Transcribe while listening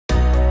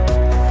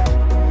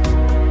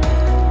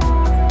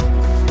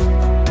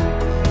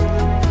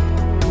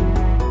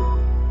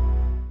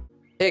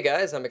Hey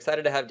guys, I'm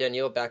excited to have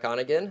Daniil back on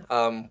again.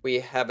 We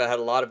have had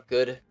a lot of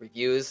good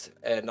reviews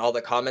and all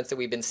the comments that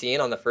we've been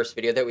seeing on the first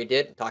video that we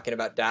did, talking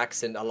about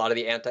DAX and a lot of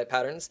the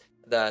anti-patterns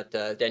that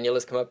Daniil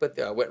has come up with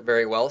went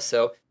very well.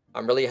 So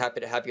I'm really happy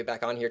to have you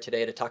back on here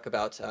today to talk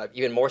about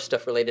even more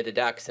stuff related to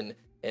DAX and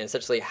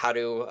essentially how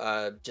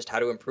to just how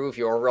to improve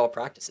your overall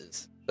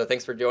practices. So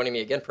thanks for joining me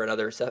again for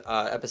another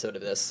episode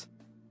of this.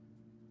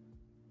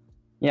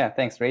 Yeah,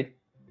 thanks, Reid.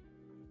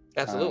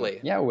 Absolutely.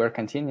 Yeah, we're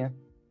continuing.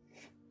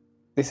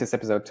 This is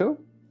episode 2.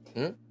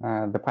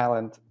 The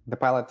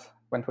pilot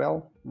went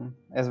well,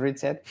 as Reid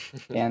said.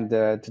 And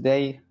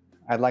today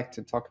I'd like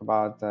to talk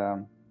about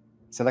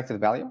selected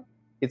value.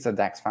 It's a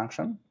DAX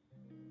function.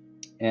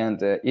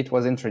 And it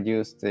was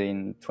introduced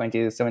in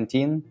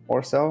 2017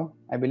 or so,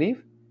 I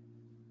believe.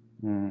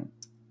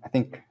 I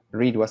think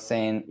Reid was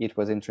saying it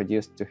was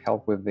introduced to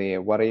help with the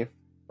what-if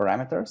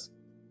parameters.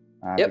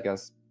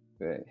 Because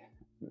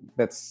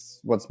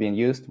that's what's being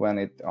used when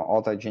it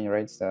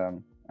auto-generates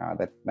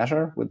that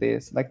measure with the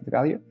selected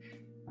value.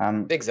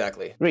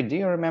 Exactly. Reid, do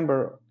you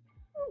remember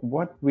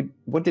what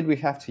did we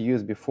have to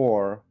use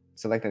before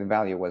selected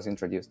value was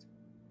introduced?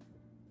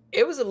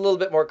 It was a little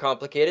bit more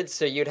complicated,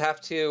 so you'd have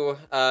to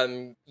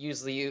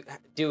usually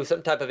do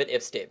some type of an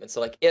if statement. So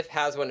like if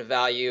has one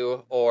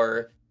value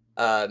or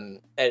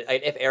an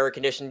if error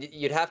condition,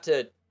 you'd have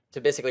to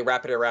basically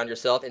wrap it around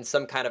yourself in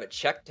some kind of a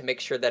check to make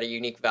sure that a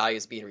unique value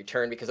is being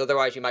returned, because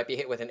otherwise you might be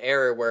hit with an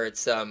error where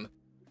it's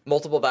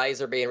multiple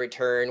values are being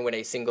returned when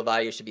a single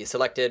value should be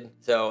selected.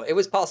 So it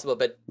was possible,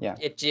 but yeah,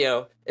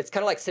 it's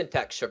kind of like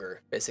syntax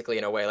sugar, basically,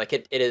 in a way. Like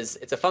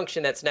it's a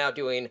function that's now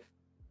doing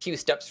few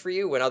steps for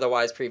you when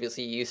otherwise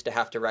previously you used to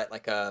have to write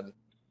like a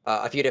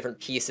few different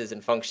pieces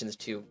and functions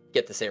to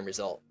get the same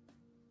result.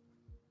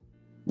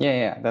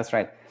 Yeah, that's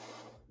right.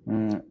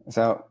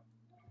 So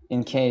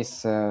in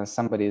case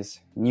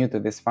somebody's new to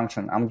this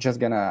function, I'm just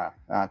gonna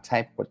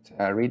type what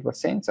Reid was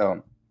saying.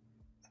 So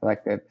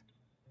selected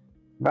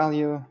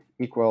value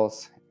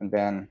equals, and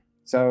then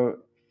so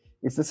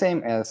it's the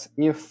same as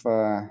if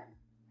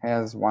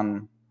has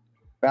one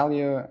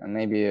value, and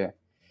maybe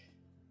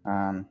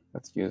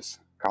let's use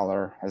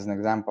color as an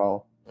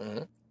example.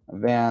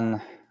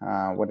 Then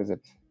what is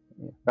it?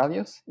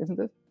 Values, isn't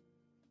it?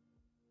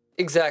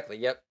 Exactly.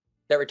 Yep.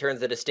 That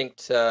returns a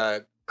distinct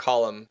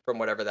column from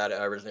whatever that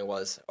originally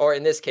was. Or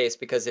in this case,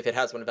 because if it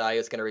has one value,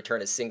 it's going to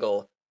return a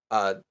single,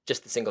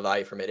 just the single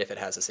value from it if it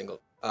has a single,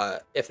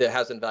 if the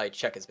has one value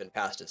check has been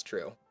passed as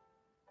true.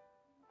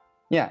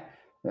 Yeah.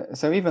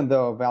 So even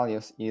though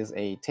values is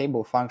a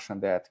table function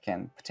that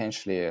can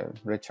potentially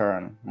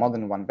return more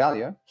than one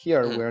value,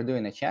 here we're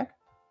doing a check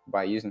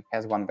by using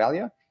has one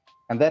value,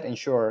 and that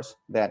ensures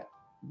that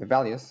the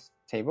values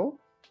table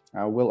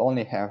will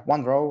only have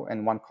one row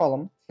and one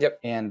column. Yep.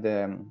 And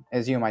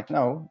as you might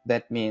know,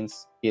 that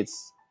means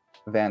it's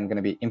then going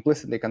to be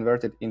implicitly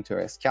converted into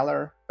a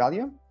scalar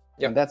value.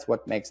 Yep. And that's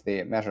what makes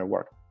the measure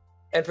work.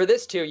 And for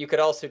this too, you could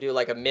also do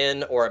like a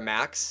min or a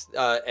max,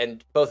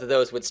 and both of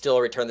those would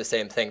still return the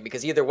same thing,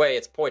 because either way,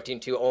 it's pointing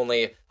to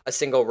only a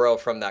single row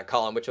from that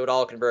column, which would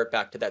all convert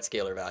back to that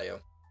scalar value.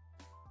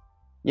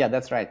 Yeah,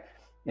 that's right.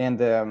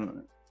 And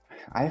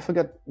I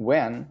forgot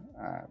when,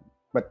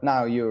 but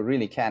now you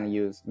really can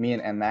use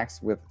min and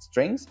max with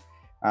strings.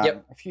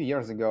 A few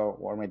years ago,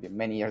 or maybe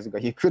many years ago,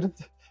 you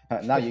couldn't.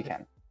 Now you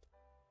can.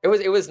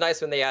 It was nice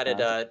when they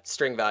added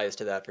string values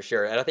to that, for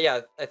sure. And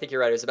I think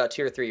you're right. It was about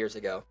 2 or 3 years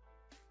ago.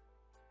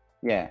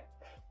 Yeah.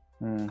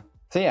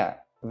 So yeah,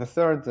 the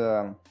third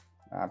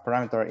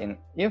parameter in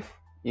if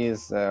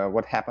is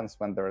what happens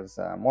when there's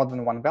more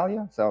than one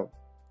value. So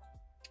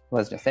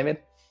let's just save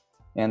it.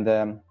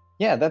 And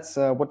yeah, that's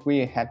what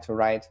we had to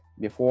write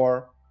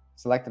before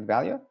selected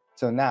value.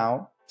 So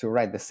now to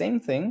write the same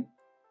thing,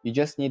 you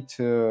just need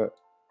to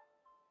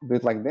do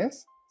it like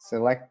this: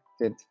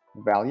 selected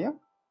value,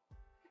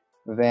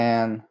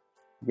 then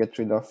get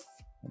rid of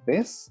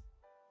this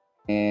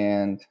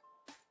and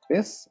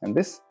this and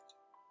this.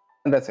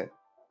 And that's it.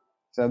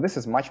 So this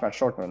is much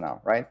shorter now,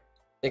 right?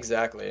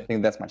 Exactly. I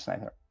think that's much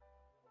nicer.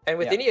 And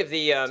with any of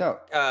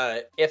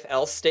the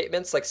if-else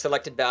statements, like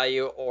selected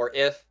value or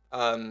if,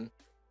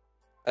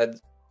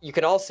 you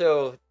can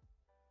also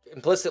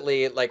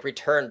implicitly like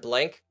return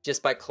blank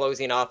just by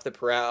closing off the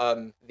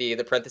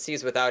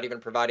parentheses without even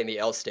providing the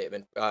else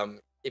statement.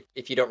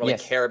 If you don't really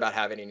care about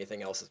having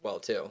anything else as well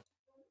too.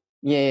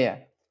 Yeah.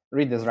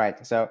 Reid is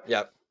right. So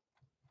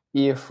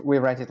if we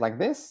write it like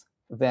this,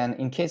 then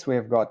in case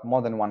we've got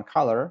more than one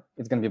color,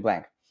 it's going to be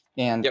blank.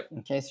 And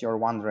in case you're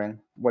wondering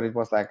what it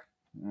was like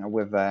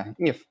with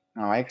if,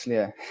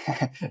 actually,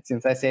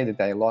 since I said it,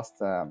 I lost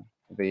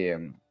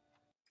the...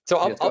 So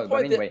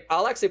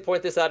I'll actually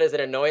point this out as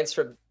an annoyance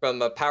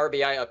from a Power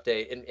BI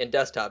update in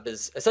desktop.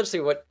 Is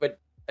essentially what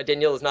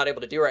Daniil is not able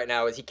to do right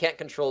now is he can't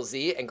Control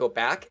Z and go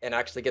back and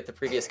actually get the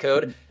previous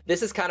code.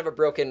 This is kind of a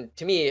broken,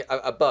 to me,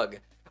 a bug.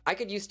 I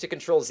could use to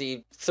Control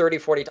Z 30,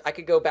 40, I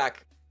could go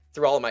back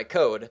through all of my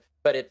code,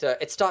 but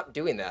it stopped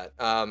doing that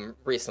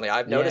recently.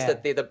 I've noticed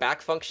that the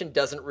back function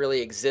doesn't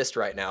really exist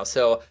right now.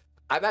 So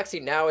I'm actually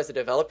now, as a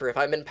developer, if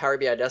I'm in Power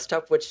BI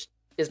Desktop, which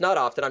is not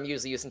often. I'm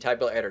usually using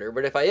tabular editor,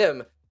 but if I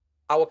am,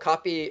 I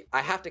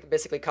have to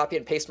basically copy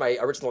and paste my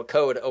original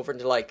code over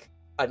into like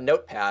a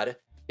notepad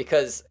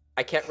because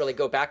I can't really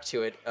go back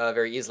to it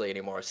very easily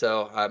anymore.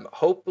 So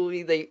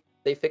hopefully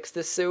they fix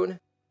this soon.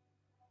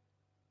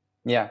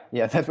 Yeah,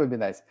 that would be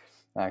nice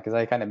because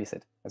I kind of miss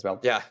it as well.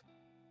 Yeah.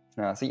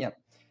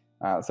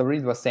 So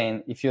Reed was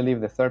saying if you leave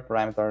the third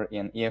parameter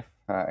in if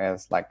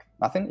as like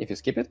nothing, if you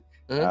skip it,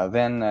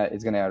 then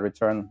it's going to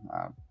return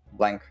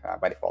blank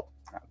by default.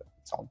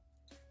 That's all.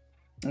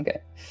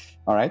 Okay.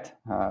 All right.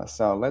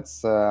 So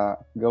let's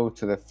go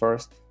to the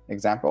first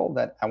example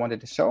that I wanted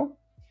to show.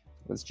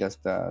 Let's just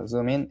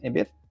zoom in a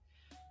bit.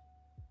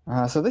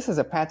 So this is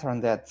a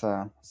pattern that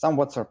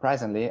somewhat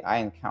surprisingly I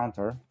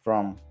encounter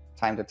from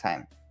time to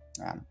time.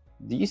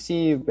 Do you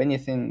see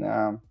anything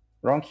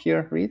wrong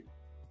here, Reed?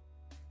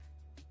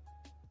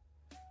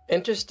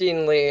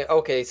 Interestingly,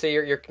 okay, so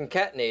you're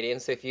concatenating.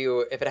 So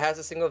if it has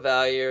a single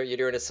value, you're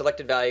doing a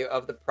selected value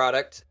of the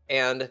product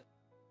and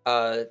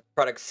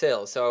product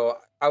sales. So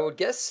I would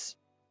guess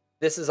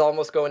this is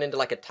almost going into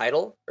like a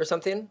title or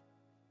something.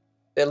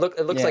 It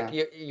looks like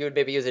you would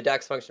maybe use a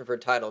DAX function for a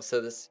title.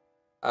 So this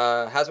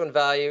has one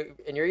value,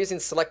 and you're using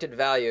selected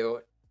value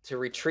to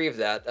retrieve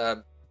that.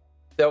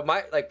 Though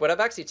when I've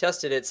actually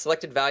tested it,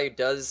 selected value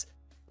does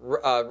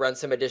run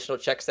some additional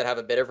checks that have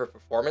a bit of a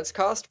performance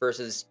cost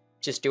versus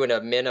just doing a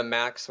min, a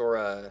max, or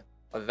a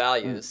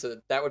value. So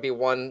that would be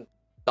one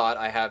thought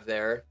I have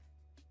there.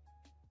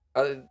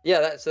 So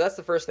that's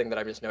the first thing that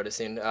I'm just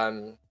noticing.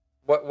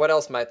 What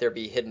else might there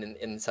be hidden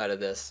inside of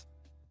this?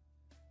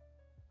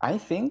 I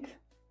think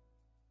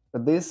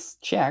that this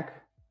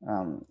check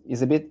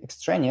is a bit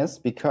extraneous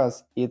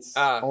because it's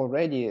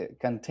already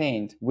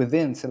contained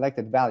within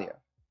selected value.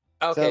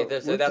 Okay,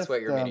 so that's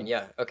what you're meaning.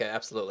 Yeah, okay,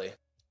 absolutely.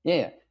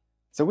 Yeah.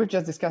 So we've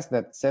just discussed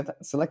that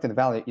selected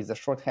value is a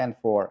shorthand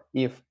for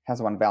if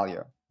has one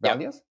value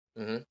values.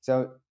 Yep.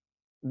 So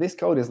this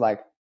code is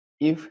like,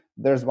 if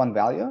there's one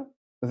value,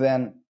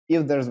 then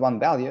if there's one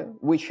value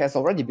which has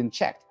already been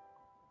checked,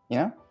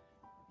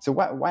 So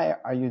why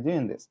are you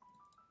doing this?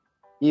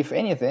 If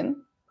anything,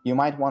 you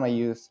might want to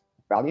use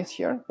values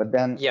here, but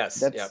then you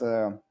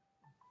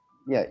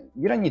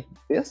don't need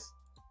this.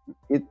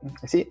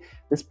 See,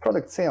 this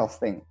product sales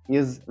thing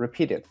is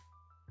repeated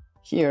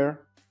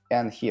here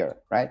and here,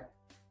 right?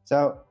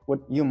 So what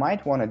you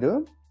might want to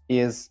do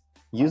is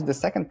use the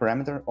second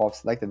parameter of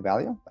selected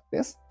value like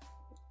this.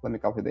 Let me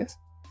copy this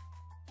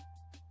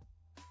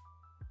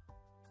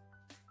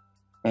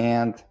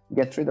and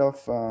get rid of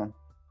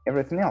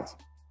everything else.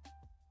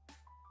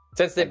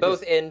 Since they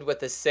both end with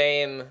the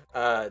same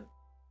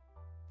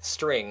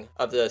string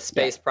of the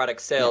space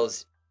product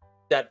sales,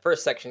 that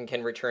first section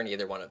can return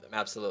either one of them.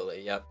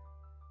 Absolutely. Yep.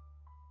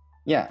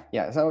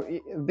 Yeah. So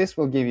this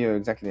will give you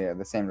exactly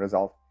the same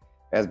result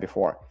as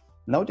before.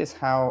 Notice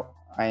how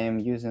I am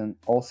using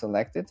all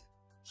selected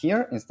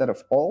here instead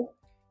of all,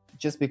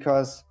 just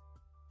because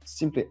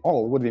simply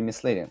all would be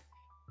misleading.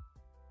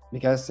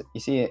 Because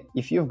you see,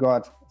 if you've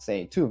got,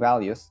 say, two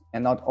values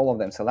and not all of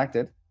them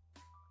selected,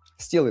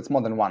 still it's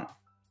more than one.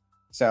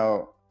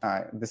 So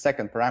the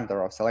second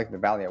parameter of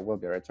selected value will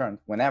be returned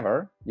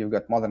whenever you've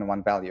got more than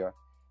one value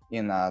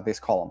in this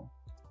column.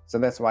 So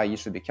that's why you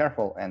should be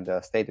careful and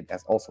state it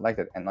as all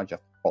selected and not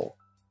just all.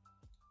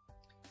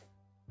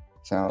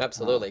 So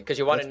absolutely, because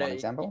you want to know.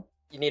 Example.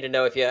 You need to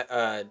know if you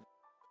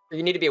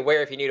need to be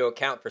aware if you need to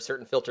account for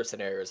certain filter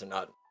scenarios or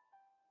not.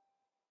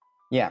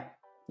 Yeah.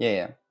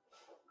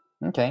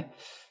 Okay.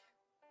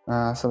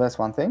 So that's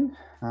one thing.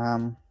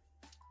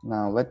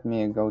 Now let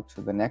me go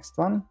to the next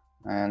one,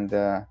 and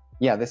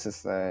this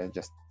is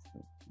just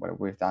what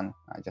we've done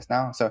just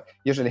now. So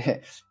usually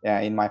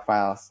in my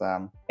files,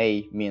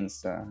 A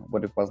means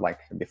what it was like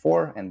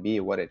before, and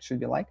B what it should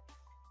be like.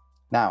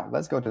 Now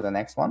let's go to the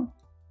next one.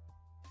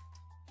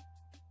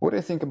 What do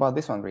you think about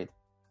this one, Reed?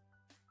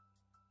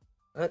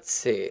 Let's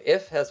see.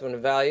 If has one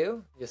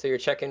value, so you're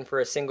checking for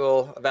a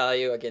single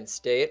value against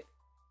state.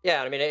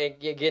 Yeah, I mean,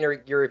 again,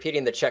 you're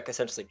repeating the check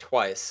essentially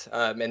twice.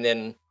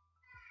 And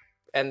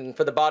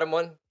for the bottom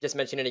one, just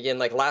mentioning it again,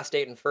 like last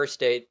state and first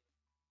state,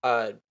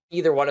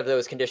 either one of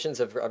those conditions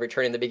of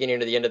returning the beginning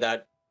to the end of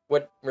that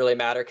wouldn't really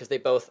matter because they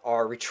both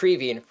are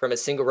retrieving from a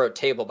single row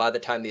table by the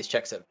time these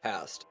checks have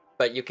passed.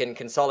 But you can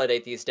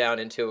consolidate these down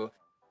into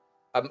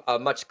a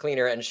much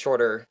cleaner and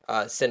shorter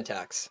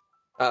syntax.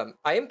 I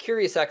am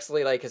curious,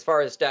 actually, like as far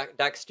as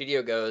DAX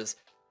Studio goes,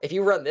 if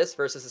you run this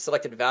versus a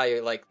selected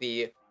value, like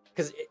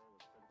because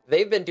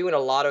they've been doing a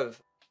lot of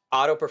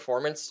auto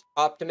performance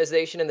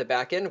optimization in the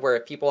backend, where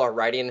if people are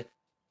writing,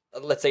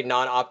 let's say,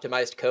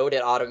 non-optimized code,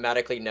 it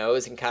automatically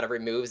knows and kind of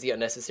removes the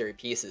unnecessary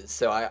pieces.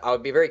 So I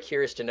would be very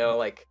curious to know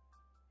like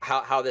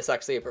how this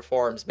actually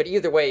performs. But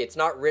either way, it's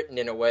not written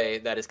in a way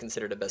that is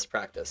considered a best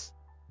practice.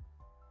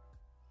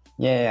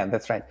 Yeah,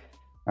 that's right.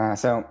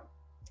 So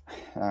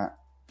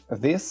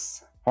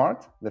this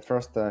part, the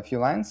first few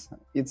lines,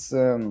 it's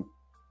the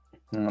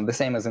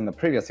same as in the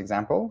previous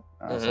example.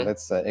 So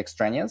that's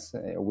extraneous.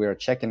 We're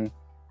checking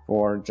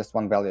for just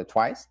one value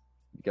twice,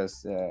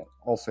 because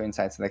also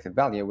inside selected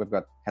value, we've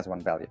got has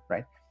one value,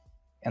 right?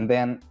 And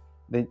then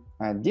the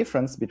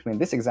difference between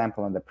this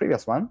example and the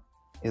previous one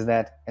is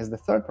that as the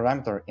third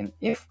parameter in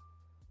if,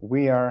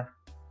 we are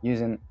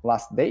using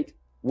last date,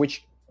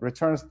 which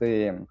returns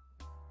the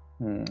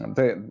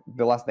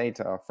last date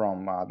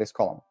from this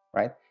column,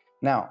 right?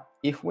 Now,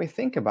 if we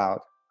think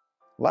about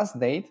last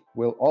date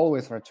will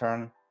always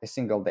return a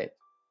single date,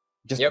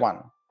 just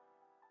one,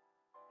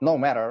 no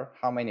matter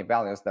how many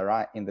values there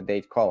are in the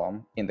date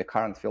column in the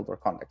current filter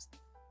context.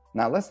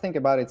 Now let's think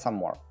about it some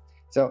more.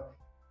 So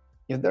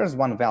if there's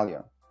one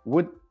value,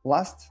 would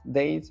last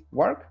date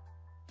work?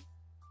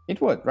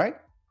 It would, right?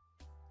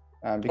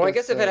 Well, I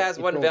guess if it has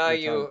one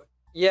value,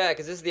 yeah,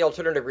 because this is the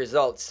alternative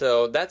result.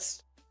 So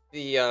that's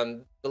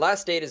the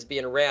last date is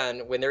being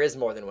ran when there is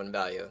more than one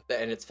value,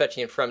 and it's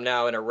fetching from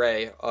now an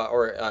array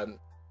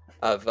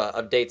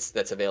of dates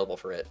that's available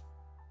for it.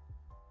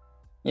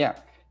 Yeah.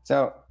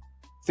 So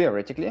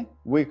theoretically,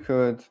 we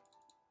could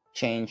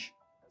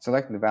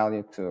select the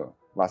value to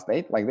last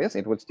date like this.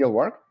 It would still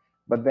work.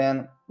 But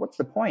then what's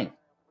the point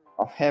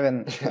of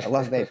having a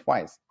last date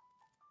twice?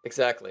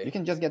 Exactly. You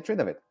can just get rid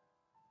of it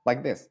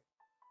like this,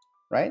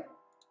 right?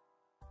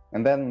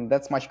 And then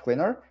that's much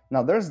cleaner.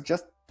 Now there's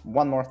just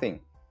one more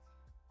thing.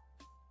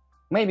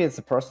 Maybe it's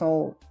a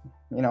personal,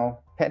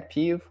 pet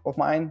peeve of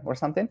mine or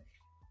something.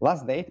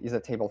 Last date is a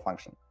table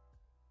function.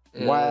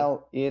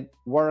 While it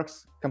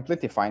works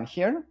completely fine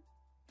here,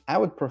 I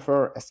would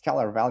prefer a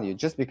scalar value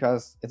just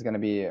because it's going to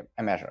be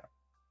a measure,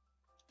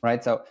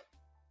 right? So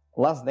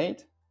last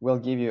date will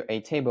give you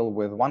a table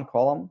with one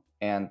column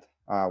and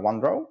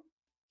one row,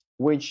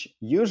 which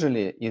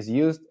usually is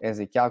used as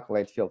a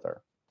calculate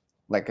filter.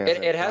 Like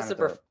it has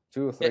a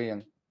 2, 3,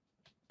 and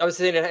I was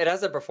saying it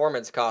has a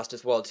performance cost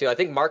as well too. I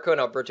think Marco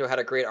and Alberto had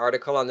a great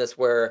article on this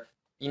where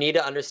you need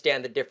to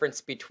understand the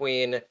difference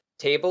between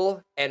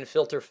table and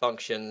filter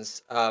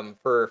functions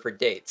for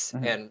dates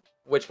and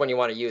which one you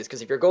want to use.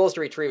 Because if your goal is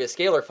to retrieve a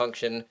scalar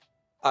function,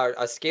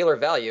 a scalar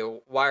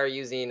value, why are you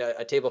using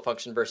a table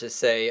function versus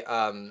say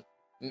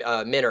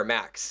min or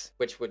max,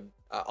 which would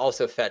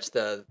also fetch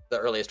the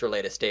earliest or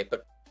latest date,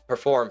 but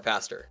perform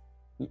faster?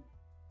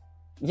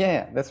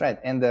 Yeah, that's right.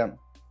 And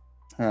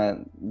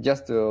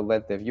just to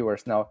let the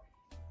viewers know,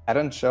 I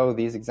don't show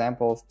these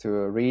examples to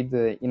read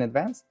in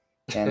advance,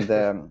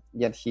 and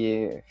yet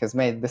he has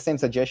made the same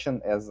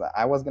suggestion as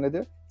I was going to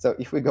do. So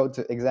if we go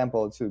to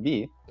example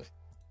 2b,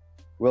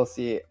 we'll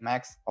see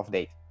max of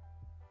date.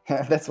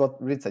 That's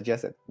what Reed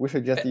suggested. We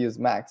should just use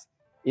max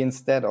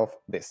instead of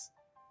this.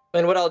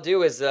 And what I'll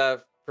do is,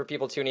 for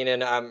people tuning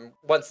in,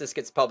 once this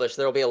gets published,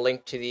 there will be a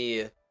link to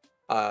the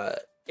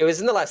it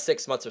was in the last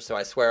 6 months or so,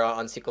 I swear,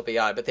 on SQL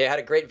BI, but they had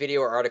a great video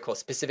or article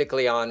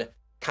specifically on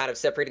kind of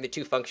separating the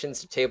two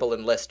functions, table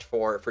and list,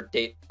 for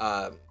date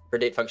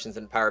functions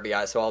in Power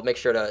BI. So I'll make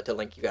sure to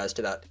link you guys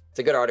to that. It's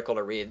a good article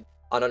to read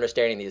on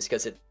understanding these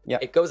because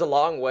it goes a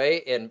long way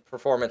in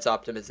performance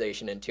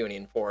optimization and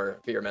tuning for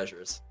your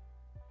measures.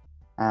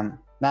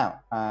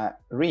 Now,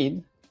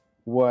 Reed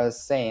was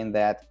saying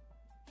that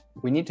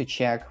we need to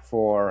check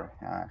for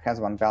has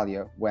one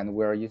value when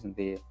we're using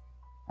the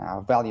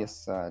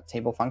values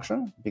table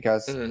function,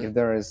 because if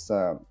there is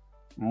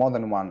more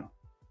than one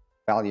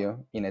value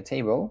in a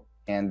table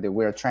and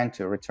we're trying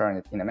to return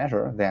it in a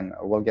measure, then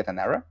we'll get an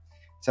error.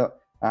 So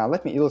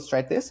let me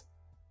illustrate this.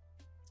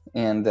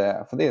 And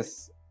for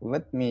this,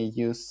 let me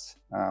use,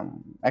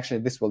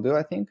 actually this will do,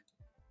 I think.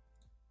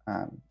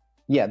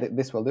 Yeah,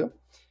 this will do.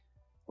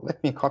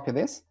 Let me copy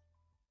this.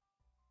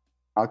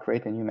 I'll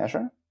create a new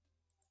measure.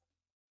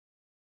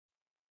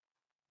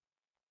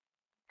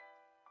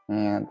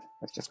 And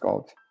let's just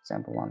call it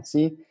sample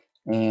 1C.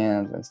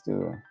 And let's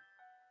do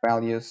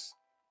values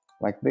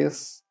like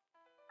this.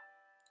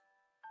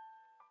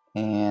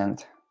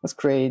 And let's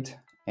create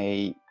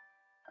a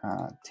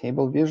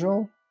table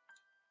visual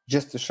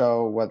just to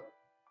show what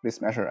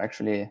this measure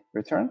actually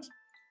returns.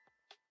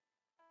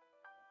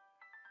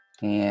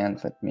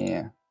 And let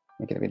me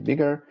make it a bit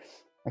bigger.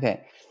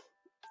 Okay.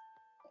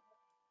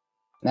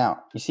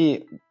 Now, you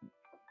see,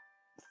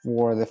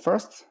 for the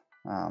first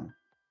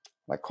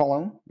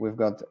column, we've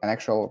got an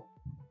actual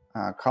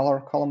color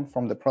column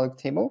from the product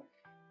table.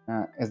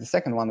 As the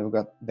second one, we've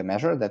got the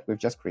measure that we've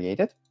just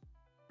created.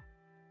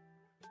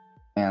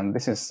 And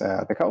this is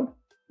the code.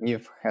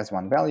 If has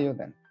one value,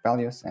 then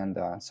values, and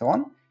so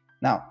on.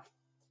 Now,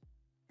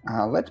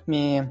 let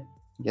me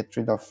get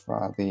rid of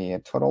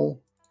the total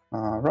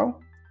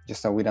row,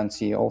 just so we don't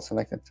see all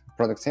selected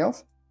product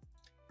sales.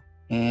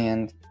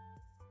 And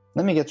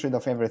let me get rid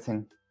of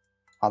everything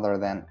other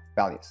than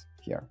values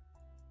here.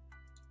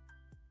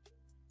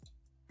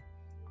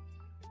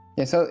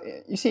 Okay, so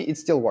you see it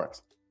still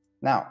works.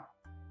 Now,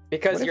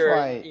 because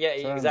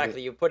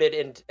exactly. You put it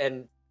in,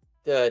 and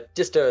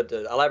just to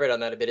elaborate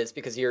on that a bit, is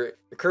because you're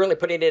currently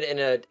putting it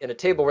in a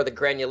table where the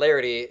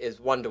granularity is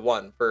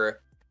 1-to-1 for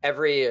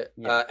every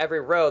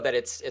row that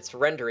it's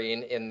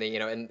rendering in the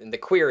in the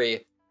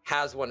query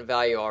has one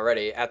value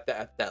already at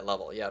that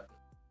level. Yep.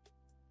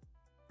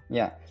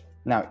 Yeah.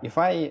 Now, if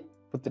I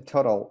put the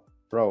total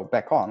row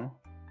back on,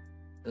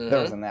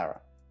 there's an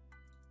error,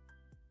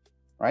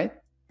 right?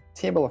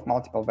 table of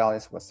multiple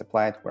values was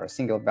supplied where a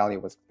single value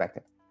was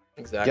expected.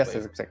 Exactly. Just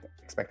as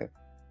expected.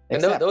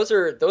 And those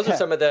are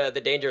some of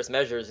the dangerous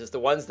measures, is the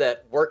ones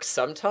that work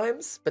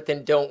sometimes, but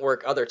then don't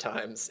work other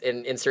times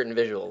in certain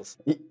visuals.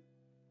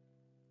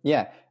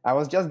 Yeah, I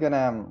was just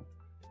gonna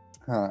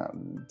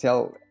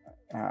tell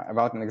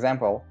about an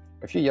example.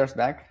 A few years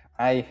back,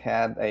 I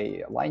had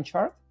a line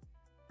chart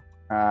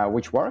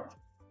which worked,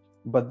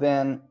 but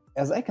then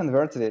as I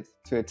converted it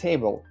to a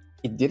table,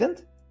 it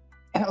didn't.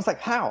 And I was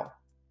like, how?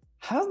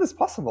 How's this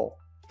possible?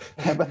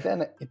 But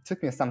then it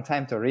took me some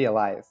time to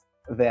realize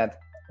that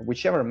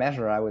whichever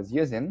measure I was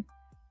using,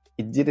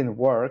 it didn't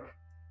work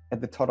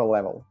at the total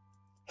level.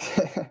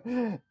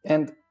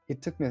 And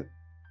it took me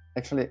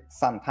actually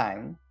some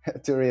time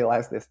to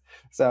realize this.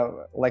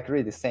 So like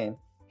Reed is saying,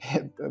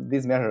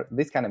 these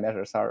kind of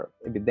measures are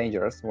a bit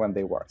dangerous when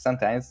they work,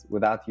 sometimes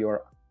without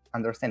your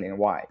understanding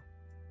why.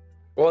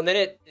 Well, and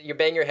then you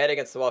bang your head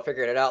against the wall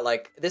figuring it out,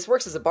 like, this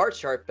works as a bar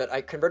chart, but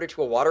I converted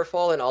to a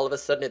waterfall and all of a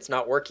sudden it's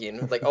not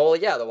working. Like, oh, well,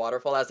 yeah, the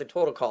waterfall has a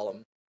total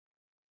column.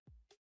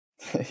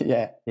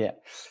 Yeah.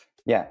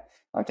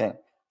 Okay,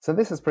 so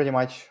this is pretty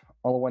much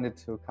all I wanted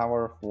to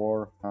cover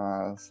for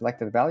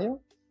selected value,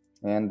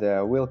 and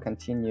we'll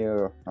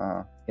continue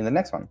in the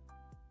next one.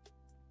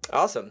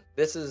 Awesome.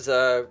 This is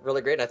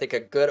really great, and I think a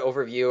good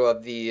overview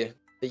of the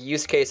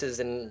use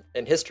cases and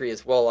history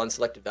as well on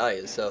selected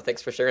values. So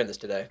thanks for sharing this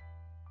today.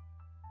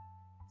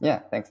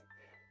 Yeah, thanks.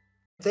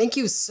 Thank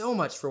you so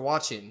much for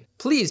watching.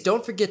 Please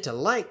don't forget to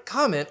like,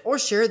 comment, or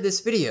share this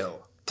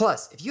video.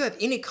 Plus, if you have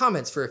any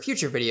comments for a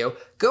future video,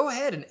 go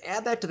ahead and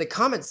add that to the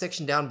comment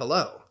section down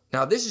below.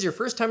 Now, if this is your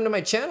first time to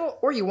my channel,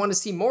 or you want to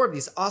see more of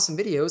these awesome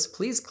videos,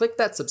 please click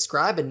that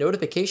subscribe and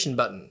notification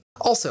button.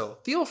 Also,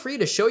 feel free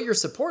to show your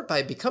support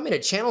by becoming a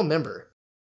channel member.